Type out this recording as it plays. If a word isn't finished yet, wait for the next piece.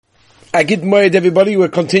Good morning, everybody. We're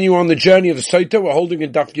continuing on the journey of Sotah. We're holding a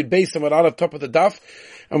daf Yud Beis and we're at the top of the daf,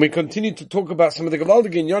 and we continue to talk about some of the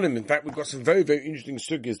Gavaldig Inyanim. In fact, we've got some very, very interesting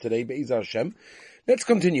sugyas today, Be'ez Hashem. Let's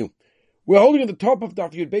continue. We're holding at the top of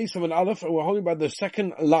daf Yud Beis and Aleph, and we're holding by the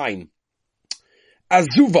second line.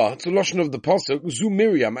 Azuva, it's a lotion of the pasuk. Zu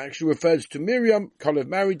Miriam actually refers to Miriam. Kalev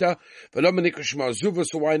married her. V'lo shema Azuva.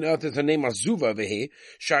 So why on earth is her name Azuva over here?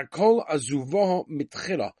 Shakol Azuva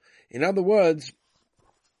mitchila. In other words,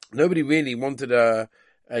 nobody really wanted to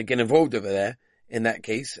get involved over there in that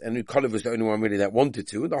case, and Kalev was the only one really that wanted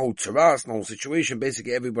to. The whole tzaras, the whole situation,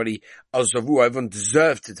 basically everybody, Azavu, everyone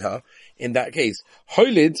deserted her in that case.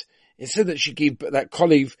 Hoylid, it said that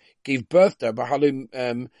Kalev gave birth to her, but what do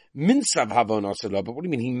you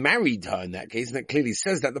mean? He married her in that case, and that clearly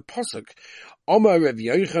says that the pasuk, anyone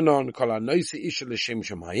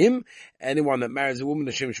that marries a woman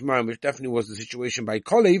l'shem shemayim, which definitely was the situation by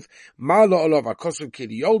Kalev,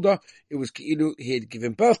 it was ki'ilu, he had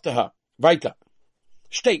given birth to her. Weiter.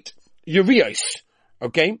 State. Urios.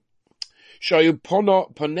 Okay?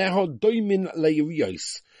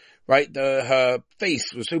 Right? Her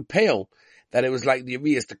face was so pale that it was like the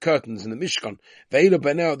Urias, the curtains in the Mishkan. Ve'ela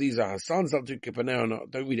Benel, these are her sons. Don't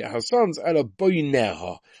read it. Her sons, Ela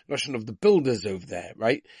Boineha, notion of the builders over there,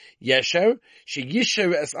 right? Yesher, she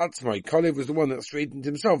Yisher es Atzmai. Kalev was the one that straightened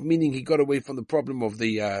himself, meaning he got away from the problem of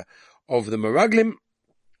the Meraglim,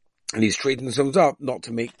 and he straightened himself up not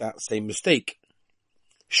to make that same mistake.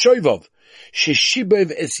 Shoivov,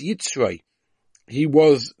 Sheshibev es Yitzray. He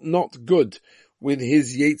was not good with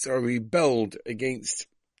his Yitzra, rebelled against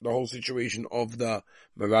the whole situation of the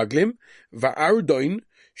Meraglim. Va'ardoin,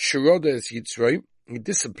 Shirodes Yitzray, he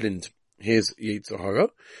disciplined his Yitzhahara.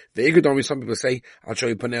 The Igadon, some people say, I'll show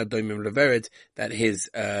you Panel Doimim Leveret, that his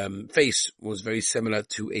face was very similar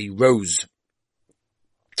to a rose.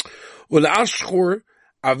 Well, Ashchor,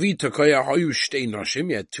 Avi Tokoya Hayu Shtei Nashim,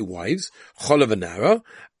 he had two wives, Cholav and Nara,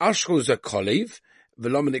 Ashchor Zakalev,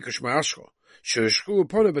 Velomenik Ashchor, Shurshku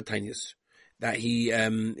upon a Batanius. That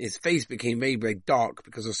his face became very, very dark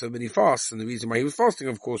because of so many fasts. And the reason why he was fasting,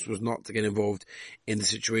 of course, was not to get involved in the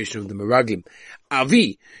situation of the Meraglim.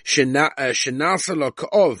 Avi, Shenasa lo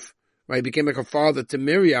Ka'ov, right, he became like a father to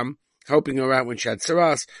Miriam, helping her out when she had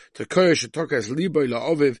Saras, to Koyesh Tokas Liboy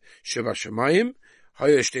La'oviv Sheva Shemayim.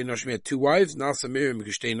 Hoyesh Nashim had two wives. Nasa Miriam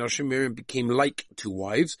Nashim. Miriam became like two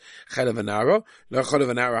wives. Chelav and Nara. Lo Cholav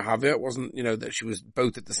and Nara have it. It wasn't, that she was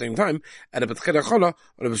both at the same time. And but Chelav Chola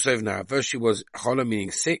or Besov Nara. First she was Chola, meaning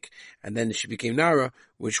sick, and then she became Nara,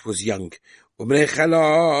 which was young. Ubnei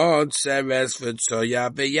Chelad Tzeres v'Tzoya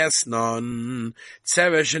v'Yesnon.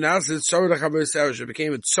 Tzeres shenazit Tzora l'chaver Tzeres. She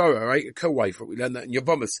became a Tzora, right? A co-wife. We learned that in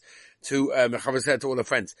Yavamas. To to all her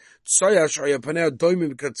friends. She was like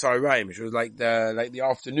the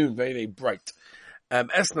afternoon, very, very bright.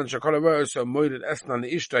 Esnan Shakala, so moided Esnan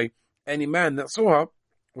the Ishtay, any man that saw her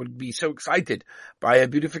would be so excited by her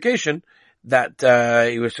beautification that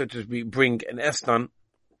he was so to bring an Esnan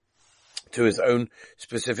to his own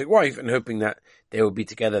specific wife, and hoping that they will be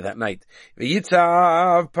together that night.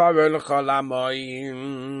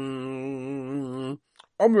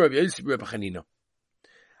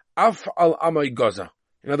 Af al Amay Gaza.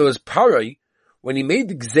 In other words, Parai, when he made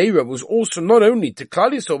the Gzeira, was also not only to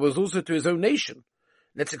Klal Yisrael, but was also to his own nation.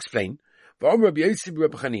 Let's explain.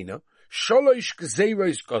 Sholosh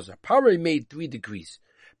Gzeiros Gaza. Parai made 3 decrees.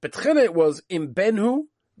 Betchila it was in Benhu,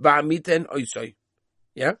 Va'amiten Oisai.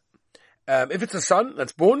 Yeah? If it's a son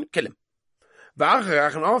that's born, kill him. And after,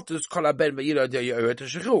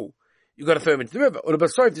 you got to throw him into the river. Or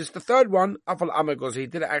besides this, the third one, Afal Amagos, he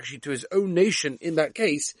did it actually to his own nation in that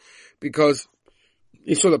case, because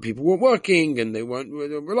he saw that people weren't working and they weren't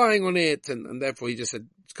relying on it, and therefore he just said,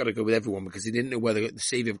 it's got to go with everyone, because he didn't know where the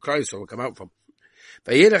savior of Christ will come out from.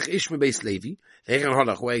 Vayelech Ishma Beis Levi,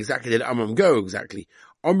 where exactly did Amram go exactly?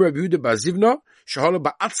 Amr Yehuda Bazivna, Shahala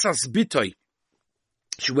Ba'atzas Bitoy.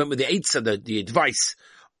 She went with the Eitzah, the advice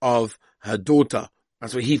of her daughter.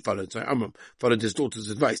 That's what he followed. So Amram followed his daughter's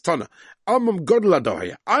advice. Tana. Amram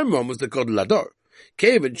Godlador. Amram was the Godlador.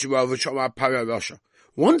 Kevin Shirav Shama Para Rasha.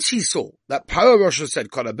 Once he saw that Para Rasha said,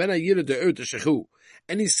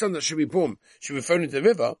 any son that should be born should be thrown into the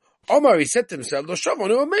river, Omar, he said to himself,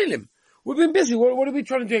 we've been busy. What are we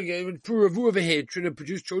trying to do? Puravu over here, trying to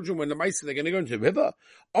produce children when the mice they're going to go into the river.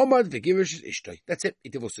 Omar, the Girish is Ishtay. That's it. He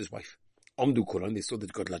divorced his wife. Amdu Kulan, they saw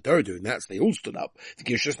that God Ladar doing that, so they all stood up. The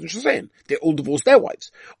Girish and Shazayan. They all divorced their wives.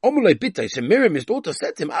 Omulay Bittay, so Miriam, his daughter,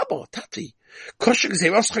 said to him, Abba, Tati, Koshik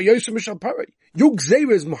Zerascha Yosem Mishal Pari. Your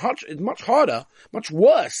Gzera is much harder, much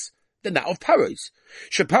worse than that of Paro's.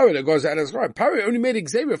 Shaparo goes out as right. Paro only made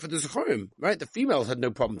Xavier for the Zechorim, right? The females had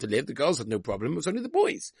no problem to live, the girls had no problem, it was only the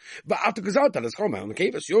boys. But after Gazalta, that's Chom,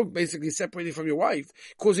 okay? So you're basically separated from your wife,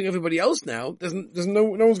 causing everybody else now, no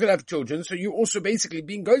one's gonna have children, so you're also basically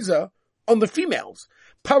being Gozer on the females.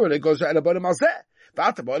 Paro goes out about him as that.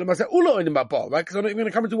 Right? Because they're not even going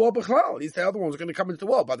to come into war. At least the other ones are going to come into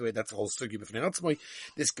war. By the way, that's a whole sugi. That's why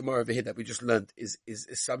this Gemara over here that we just learned is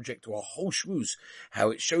subject to a whole shmooze.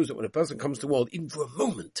 How it shows that when a person comes to the world, even for a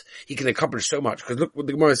moment, he can accomplish so much. Because look what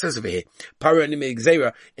the Gemara says over here. Para and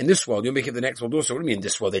Xera, in this world, you'll make it the next world also. What do you mean in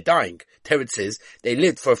this world? They're dying. Teretz says they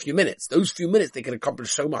lived for a few minutes. Those few minutes, they can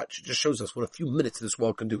accomplish so much. It just shows us what a few minutes in this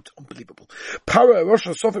world can do. It's unbelievable. Para, Rosh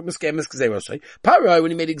Sofik Miskem Xera. Para,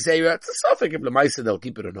 when he made Xera, it's a Sofik of Lamaisa, they'll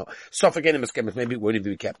keep it or not. Sofik any Miskem, maybe it won't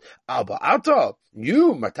even be kept. Alba Ata,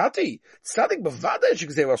 you, Matati, Sadik Bavada,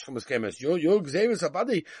 Xera from Miskem. Your Xeras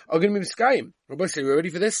Abadi are going to be Miskayim. Robustly, we're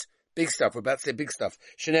ready for this? Big stuff. We're about to say big stuff.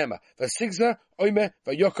 Shenema, Vasigza, Oime,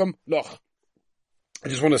 Vayokom, Loch. I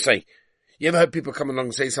just want to say, you ever heard people come along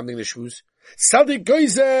and say something to Shmuz? Sadik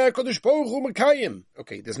Goize, Kodesh Baruch Hu Makayim.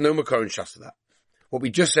 Okay, there's no Makar in Shas to that. What we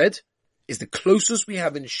just said is the closest we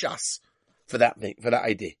have in Shas for that thing, for that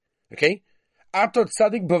idea. Okay? Atot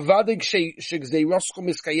Sadik Bavadik Shegzei Roschom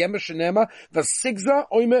Miskayem Shenema, Vasigza,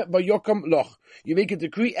 Oime, Vayokom, Loch. You make a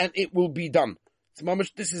decree and it will be done.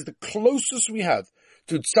 This is the closest we have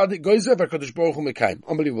to Tzadik Goizer v'Kadosh Baruch Hu Mekayim.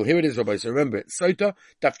 Unbelievable. Here it is, Rabbi. So remember it. Sotah,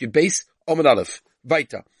 Daf Yud Beis, Amud Aleph.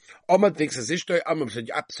 Weiter. Amud thinks as Ishtoi. Amud said,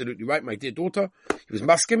 you're absolutely right, my dear daughter. He was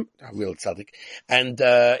maskim, a real tzaddik. And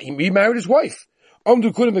he remarried his wife.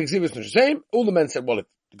 Amdu Kulim V'Gzivis Nushaim. All the men said, well, if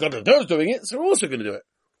God is doing it, so we're also going to do it.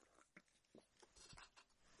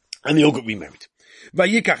 And they all got remarried.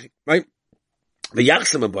 Vayikach, right?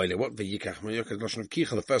 V'yachsam boile. What v'yikach? V'yikach is lashon of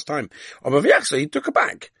kicha the first time. Amar v'yachsam, he took her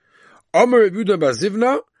back. Amar Rebuda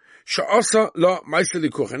Bazivna, Sha'asa la Maisa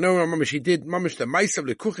Likuchin. No, Mama, she did Mamish the Maisa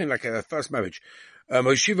Likuchin like a first marriage.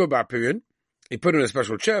 Moshiva Ba'Pirion. He put her in a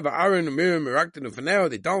special chair. Aaron, Miriam, Miraktin, and Faneo.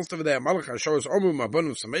 They danced over there. Malach Hashoros Omu,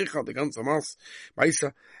 Mabon, Samecha, the ganze Mas,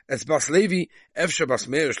 Maisa. Es Bas Levi, Efsha Bas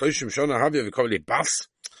Meir, Shloshim Shona, Havia, we call it Bas.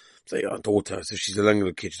 Say, our daughter, so she's a young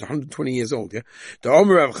little kid. She's 120 years old, yeah? The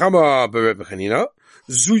Omer of Chama Bereb Bechanina.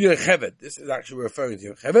 Zuya Chevet. This is actually referring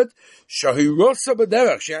to Chevet. Shahirosa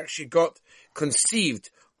Baderach. She actually got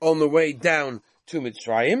conceived on the way down to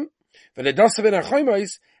Mitzrayim.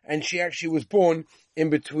 And she actually was born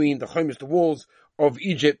in between the Chaimis, the walls of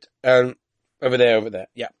Egypt, and over there.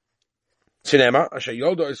 Yeah. Sinema, Asher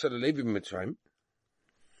Yoldo is said a Levi Mitzrayim.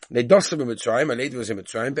 They dusted in Mitzrayim, a lady was in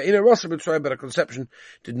Mitzrayim, but in a Rosa Mitzrayim, but a conception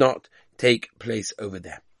did not take place over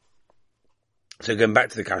there. So going back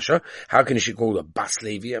to the Kasha, how can she call her Bas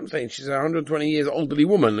Levi? I'm saying she's a 120 years elderly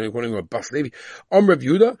woman, and calling her a Bas Levi. Rav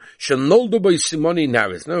Yehuda, Shenoldo by Simoni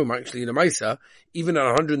Naris. No, actually in the Maisa, even at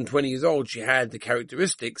 120 years old, she had the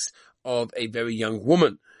characteristics of a very young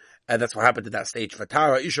woman. That's what happened at that stage.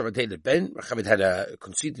 Fatara Isha Vatelet Ben, Chavid had a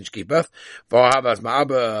conceit and she gave birth. Vahavas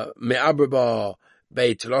Me'abraba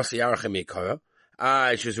Bei Telasi Yarachem Ekara.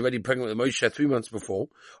 She was already pregnant with Moshe 3 months before.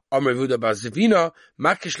 No, we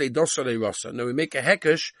make a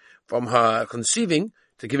hekesh from her conceiving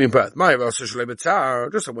to giving birth. Just like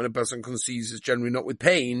when a person conceives, is generally not with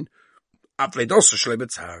pain. So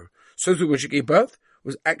when she gave birth,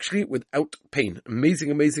 was actually without pain.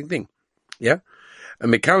 Amazing thing. Yeah?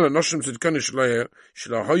 And right?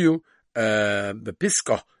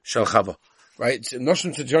 So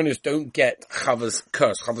Noshim Tzidkonius don't get Chava's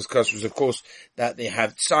curse. Chava's curse was, of course, that they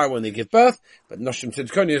have tsar when they give birth, but Noshim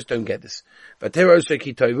Tzidkonius don't get this. But Tera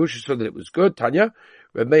Oseki Toivu, she saw that it was good. Tanya,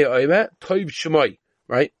 Rebbe Oimer, Toiv Shemai,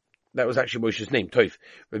 right? That was actually Moshe's name, Toiv.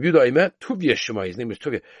 Rebbe Oimer, Tuvia Shemai, his name was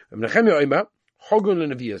Tuvia. Rebbe Nechemia Oimer, Hogun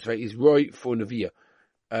Lenevias, right? He's Roy for Nevia.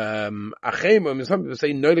 Achem, some people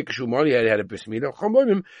say Noile Kishumani had a bris milah.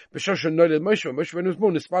 Chomim b'shosha Noile Moshe. Moshe when he was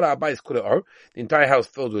born, the spara abayis kula or the entire house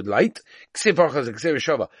filled with light. Ksivach has a kseva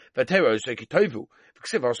shava. Vatero so kitovu.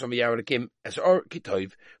 Ksivach from Yarakim as or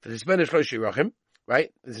kitov. For the Spanish loshi rachim.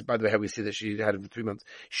 Right? This is by the way how we see that she had him for 3 months.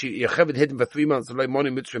 She Yocheved hid him for 3 months. Like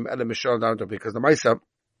morning mitzvim ele mishal down to because the Maisa.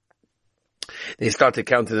 They started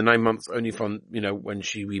counting the 9 months only from, when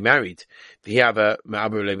she remarried. But she was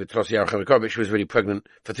already pregnant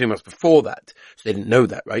for 3 months before that. So they didn't know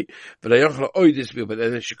that, right? But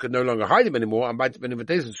then she could no longer hide him anymore. And by the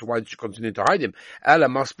invitation, so why did she continue to hide him? Ella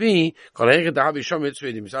must be, whenever the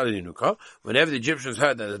Egyptians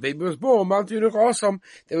heard that the baby was born,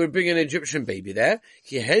 they would bring an Egyptian baby there.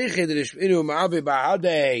 So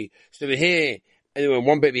over here, anyway,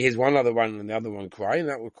 one baby hears one other one and the other one cry, and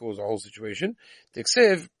that would cause a whole situation.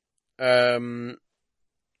 Tiksiv, Exolonu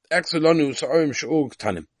Sa'orim Sh'ug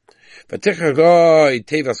Tanim. They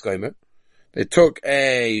took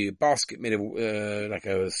a basket made of like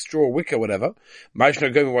a straw wick or whatever. Right?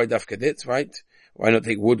 Why not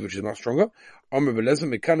take wood, which is much stronger? Here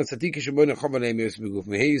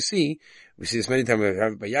you see, we see this many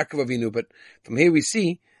times by Yaakov Avinu, but from here we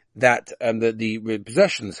see that the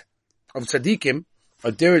possessions of tzaddikim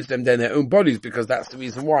are dearer to them than their own bodies, because that's the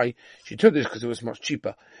reason why she took this, because it was much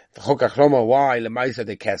cheaper. Why Lemaisa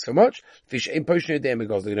they care so much? Fish ain't potion them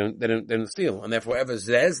because they don't steal, and therefore whatever's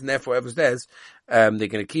theirs, they're going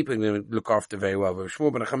to keep it and going to look after very well. It's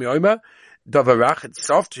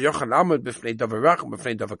soft,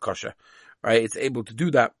 right? It's able to do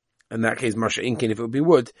that. In that case, Masha Inkin, if it would be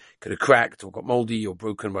wood, could have cracked or got moldy or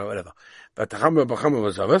broken or whatever. But the Bachama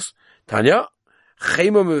was of us. Tanya,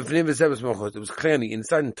 it was clear on the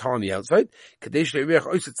inside and tar on the outside. Because we don't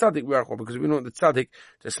want the tzaddik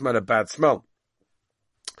to smell a bad smell.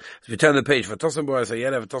 So we turn the page for Tosim Boy, I say,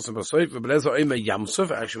 yeah, Tosim Boy,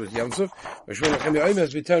 Yamsuf, actually it was Yamsuf.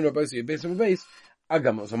 As we turn our base of a base,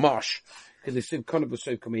 Agam was a marsh. Because they said, Konab was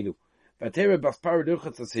Soif Kaminu. Vatera bas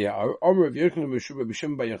paradochas asia Omer of Yerkan Meshuba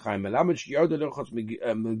Bishim by Yochaim Melamich Yoda Lochas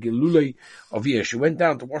Megilulei of Year. She went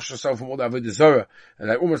down to wash herself from all the Avodah Zarah, and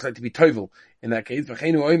like almost like to be tovel in that case.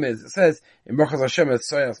 V'cheinu Omer, as it says in Rochas Hashem et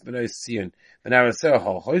Soyas B'nai Sion. V'nara Serah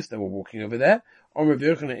Halchos, they were walking over there. Omer of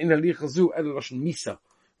Yerkan in Halichazu Edeloshen Misa.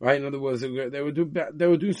 Right, in other words, they were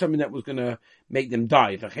doing something that was going to make them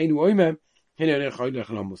die. V'cheinu Omer Hine Nechayim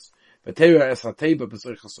Lechalamus. So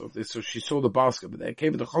she saw the basket, but they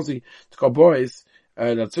came to the Chazi to call boys,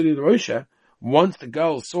 once the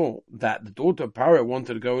girls saw that the daughter of Paro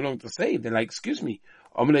wanted to go along to save, they're like, excuse me,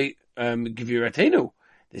 I'm going to give you a retenu.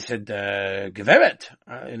 They said, Geveret,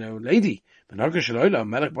 lady.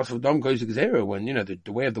 Melech Basudam goes to Gezerah when,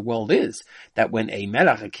 the way of the world is that when a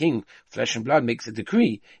Melech, a king, flesh and blood, makes a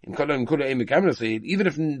decree, in even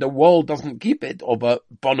if the world doesn't keep it, or at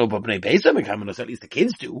least the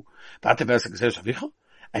kids do,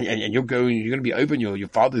 and you're going to be open your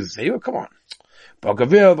father's Gezerah, come on. But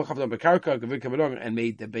Gavir came along and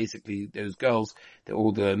made basically those girls,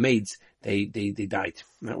 all the maids, they died.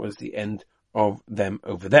 That was the end of them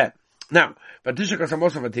over there. Now, right,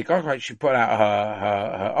 she put out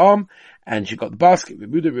her arm, and she got the basket.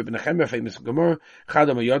 Ibn Nechemia, famous in Gemara, it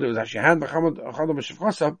was actually a hand,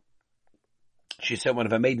 she sent one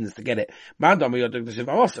of her maidens to get it.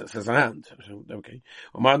 It says a hand. Okay.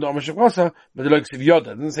 But the likes of Yoda.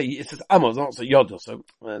 It doesn't say, it says Amma, it's not say Yoda. So,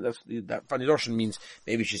 that funny Russian means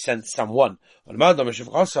maybe she sent someone. But you already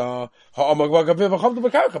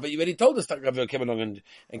told us that Gavir came along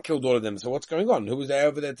and killed all of them. So what's going on? Who was there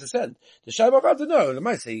over there to send? The Shaybach had to know. They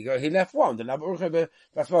might say he left one. Because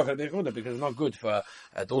it's not good for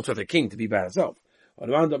a daughter of a king to be by herself. Why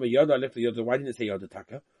didn't it say Yoda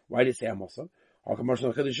Taka? Why did it say Amasa? Another who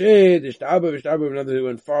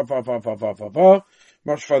went far,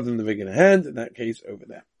 much farther than the big in the hand, in that case over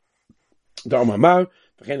there.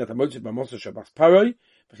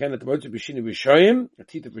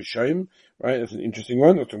 Right, that's an interesting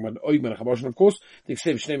one. We're talking about Oig Ben Chaboshin, of course.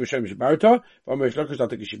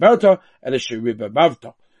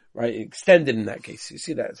 Right, extended in that case. You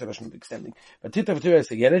see that, it's a Russian extending. But Tita Vatura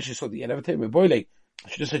said, yeah, she saw the Yelavatim,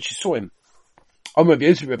 she just said she saw him. She saw the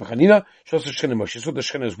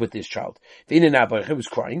Shechina was with this child. The in and out, he was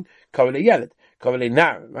crying. Kavale Yelet. Kavale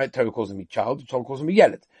Nar, right? Torah calls him a child, Torah calls him a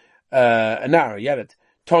Yelet. A Nar, Yelet.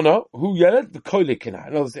 Tono, who Yelet? The Koile Kina.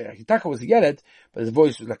 In other words, Hitaka was a Yelet, but his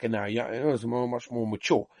voice was like a Nar. It was much more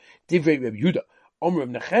mature. Divrei Reb Yehuda. Omer of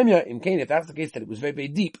Nechemia, in Cain, if that's the case, that it was very, very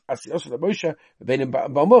deep. That's a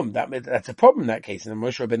problem in that case. And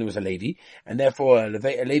Moshe Rabbeinu was a Levi, and therefore a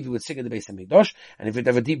Levi would sing at the base of Mikdash, and if it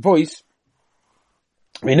have a deep voice,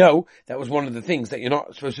 we know that was one of the things that you're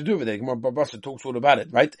not supposed to do over there. Gemara Babasa talks all about it,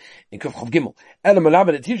 right? In Kuf Chav Gimel.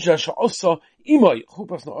 It teaches us also Imoy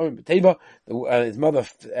Chupas no Orim B'Teva. His mother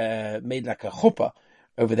made like a chuppah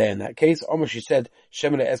over there in that case. Almost she said,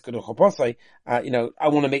 Shemele Eskod Chupasai, I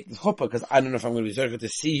want to make this chuppah because I don't know if I'm going to be zerka to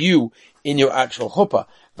see you in your actual chuppah.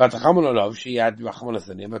 She had Rachmanas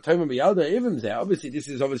the name. Obviously, this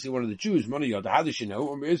is obviously one of the Jews. How does she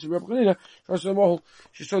know?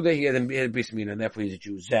 She saw that he had a bris milah, and therefore he's a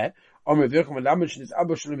Jew.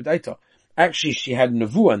 Actually, she had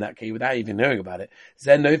nevuah in that case without even knowing about it.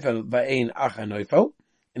 In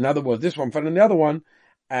other words, this one fell on the other one,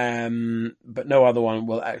 but no other one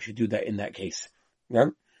will actually do that in that case.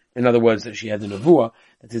 Yeah? In other words, that she had the nevuah.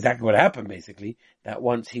 That's exactly what happened, basically. That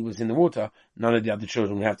once he was in the water, none of the other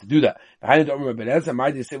children would have to do that. What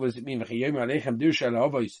does it mean?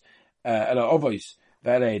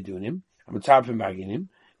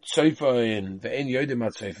 Sotah and the Ein Yodim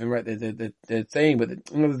at Sotah, right? They're saying, but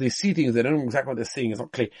they see things, they don't know exactly what they're seeing, it's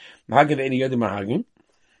not clear. Mahagen the Ein Yodim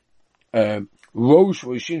Mahagen. Rosh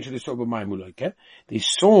Roshin Shalisoba Maimulok. They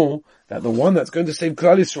saw that the one that's going to save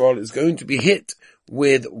Klal Yisrael is going to be hit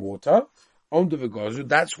with water on the Vegozu.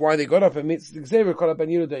 That's why they got up and made the Xavier called up and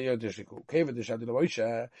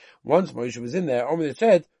Moshe. Once Moshe was in there, Omid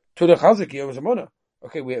said, to the Chazak Yom.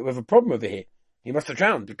 Okay, we have a problem over here. He must have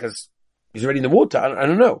drowned because he's already in the water. I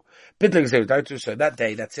don't know. So that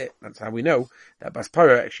day, that's it. That's how we know that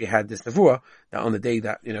Baspara actually had this nevuah, that on the day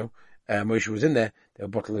that, Moshe was in there, the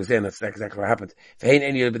bottle was there, and that's exactly what happened. But they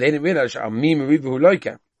didn't realize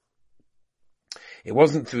it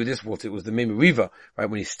wasn't through this water, it was the Mima Riva, right?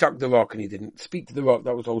 When he struck the rock and he didn't speak to the rock,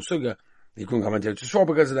 that was the whole sugar. He couldn't come into Yisrael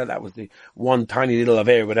because of that. That was the one tiny little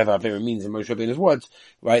Avera, whatever Avera means in Moshe Rabbeinu's words,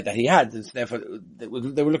 right? That he had, and so therefore they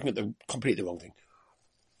were looking at the completely wrong thing.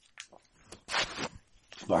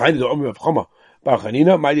 Behind the Omer of Choma,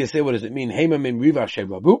 Bachanina, might you say, what does it mean? Hema Mim Riva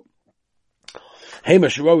Shevabu.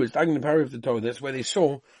 Hema Shiro is tagging the power of the Torah. That's where they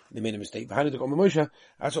saw they made a mistake. Behind the Omer Moshe,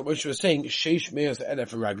 that's what Moshe was saying. Sheish Meos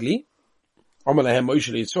Elef Ragli. Omalahem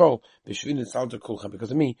Moshe Yisrael B'Shvin Salta Kulcha,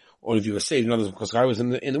 because of me, all of you were saved. In others, because I was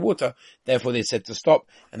in the water. Therefore, they said to stop,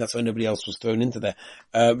 and that's why nobody else was thrown into there.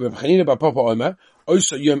 Reb Chanina bar Papa Omer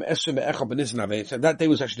also Yom Esrim Be'echad B'Nisan Avei. So that day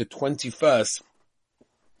was actually the 21st.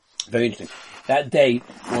 Very interesting. That day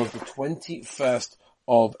was the 21st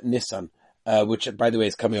of Nisan. Which, by the way,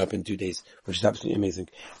 is coming up in 2 days, which is absolutely amazing.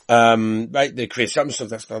 Right, they create some stuff,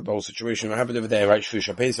 that's the whole situation. What happened over there, right? Shvush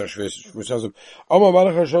HaPesach, Shvush Omar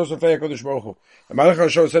Malach HaShor Sofei HaKadosh Baruch Hu. The Malach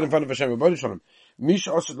HaShor said in front of Hashem, Rebbeinu Shalom, Mish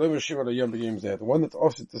Osed Lo Shira L'Yom B'Yom Zeh. The one that's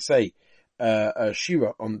offered to say,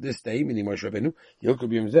 Shira on this day, meaning Moshe Rabbeinu, Yilkul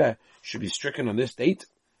B'Yom Zeh, should be stricken on this date.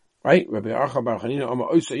 Right? Rabbi Archa Bar Chanina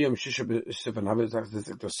Amar Osa Yom Shisha Sivan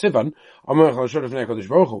Sivan Amar Chashor Lefnei HaKadosh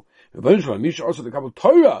Baruch Hu Rebbeinu Shalom Misha also the Kabul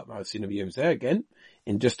Torah Ma'asina B'Yom Zeh. Again,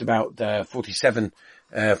 in just about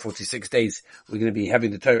 46 days, we're going to be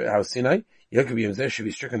having the Torah at House Sinai. Yilkul B'Yom Zeh should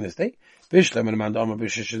be stricken this day. Bishlam and Amanda Amar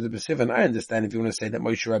B'Shisha Sivan. I understand if you want to say that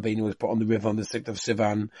Moshe Rabbeinu was put on the river on the 6th of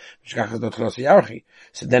Sivan.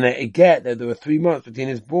 So then I get that there were 3 months between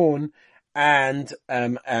his born and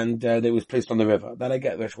they was placed on the river. That I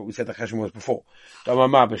get. That's what we said the Cheshem was before. That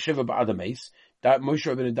Moshe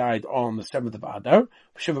Rabbeinu died on the 7th of Adar.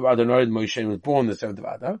 Shiva B'Adar Moshe was born the 7th of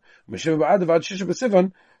Adar. Shiva B'Adar Vad Shisha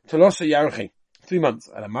B'Sivan Tolosa Yarchi. 3 months.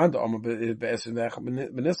 And Amanda Amar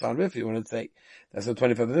B'Nisan. If you want to say that's the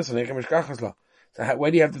 25th of Nisan. So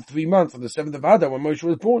where do you have the 3 months on the 7th of Adar when Moshe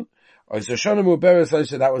was born? So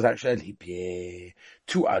that was actually a leap year.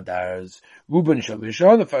 2 Adars. Reuben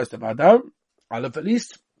Shavishon, the 1st of Adar. Aleph at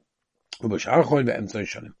least. Reuben Shavishon, Be'emtzon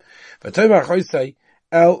Shonim. V'toyma Choisei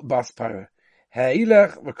El Bas Para.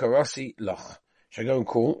 Ha'ilech v'karasi loch. Shall I go and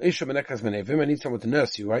call? Isha Menekas Menevim. I need someone to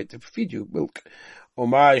nurse you, right? To feed you milk.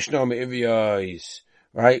 Oma Ishno Me'iviyos.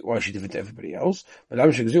 Right? Why is she different to everybody else? But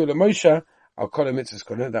Lam Shegzu Moshe. I'll call him mitzvahs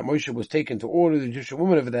kohen, that Moshe was taken to all of the Jewish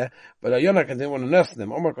women over there, but Yonak didn't want to nurse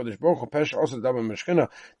them. Omar Kodesh Baruch Hu Pesha also the Dabba Meshkina,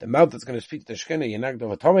 the mouth that's going to speak to the Shkina, Yenagd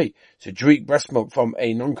of a Tomei, to drink breast milk from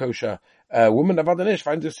a non-kosher woman. Avadanish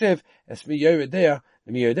find to sieve, Esmi Yoredea,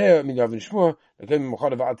 the Miyodea, Midavin Shmur, the Gomim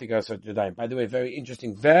Mochad of Atika Sotah. By the way, very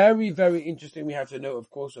interesting, very, very interesting. We have to know, of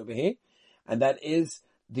course, over here, and that is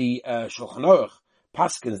the Shulchan Aruch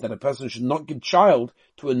paskins that a person should not give child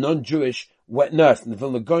to a non-Jewish wet nurse. And the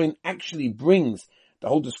Vilna Gaon actually brings the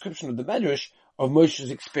whole description of the Medrash of Moshe's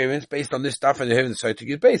experience based on this stuff, and here in the Sotah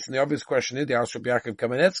is based. And the obvious question is, they asked Rabbi Yaakov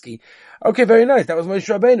Kamenetsky, okay, very nice, that was Moshe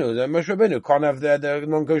Rabbeinu. Moshe Rabbeinu can't have the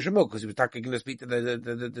non-kosher milk because he was going to speak to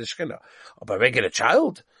the Shekhinah. Or by regular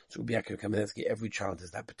child? So Rabbi Yaakov Kamenetsky, every child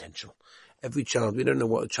has that potential. Every child, we don't know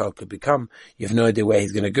what a child could become. You have no idea where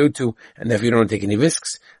he's going to go to, and therefore you don't want to take any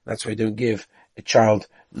risks. That's why you don't give a child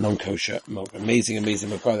non-kosher milk. Amazing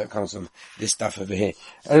milk that comes from this stuff over here.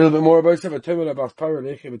 A little bit more about stuff. She went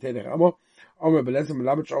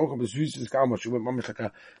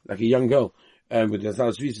like a young girl, with the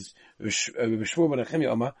Zaz Jesus.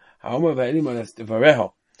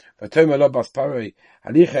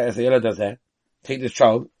 Take this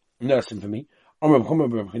child, nurse him for me. Right?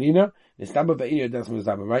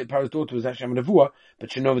 Paro's daughter was actually a nevuah,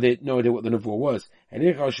 but she had no idea what the nevuah was.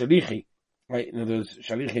 Right? In other words,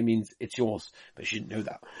 shalichi means it's yours, but she didn't know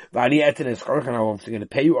that. I'm going to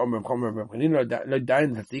pay you.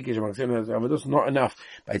 That's not enough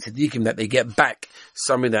by tzaddikim that they get back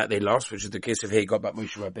something that they lost, which is the case of here, got back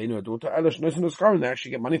Moshe Rabbeinu, a daughter. They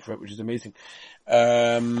actually get money for it, which is amazing.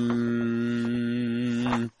 The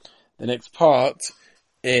next part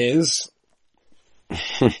is,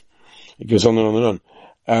 it goes on and on and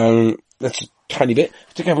on. Let's tiny bit.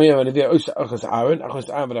 Aaron,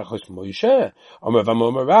 Moshe.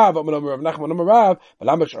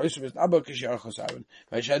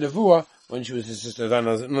 When she was his sister,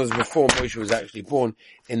 before Moshe was actually born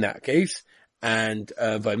in that case. And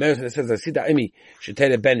by Moses it says, "I see that Imi should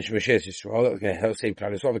tell a bench Moshe's Yisrael." Okay, help save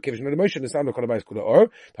Klal Yisrael. Kivish the motion. The sound of Kolabais Kula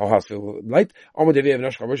Or. The whole house filled light. Amar Devi of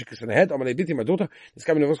Nashka Rosh Kiss in the head. Amar Lebiti, my daughter. This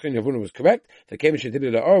coming of Oscar Yavuna was correct. The came she did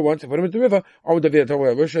the Or once to put him in the river. Amar Devi told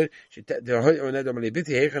her Rosh. She the Amar Lebiti.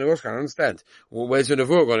 Hey, can Oscar? I understand. Well, where's the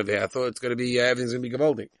Nevuah going to be? I thought it's going to be everything's going to be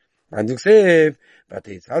Gavaldic. And save, but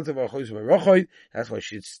it's hard to that's why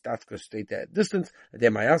she starts to stay at distance. And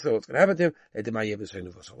then my answer, what's going to happen to him? And then my what's going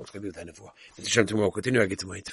to do then for. It's a shame tomorrow. Continue. I get to wait.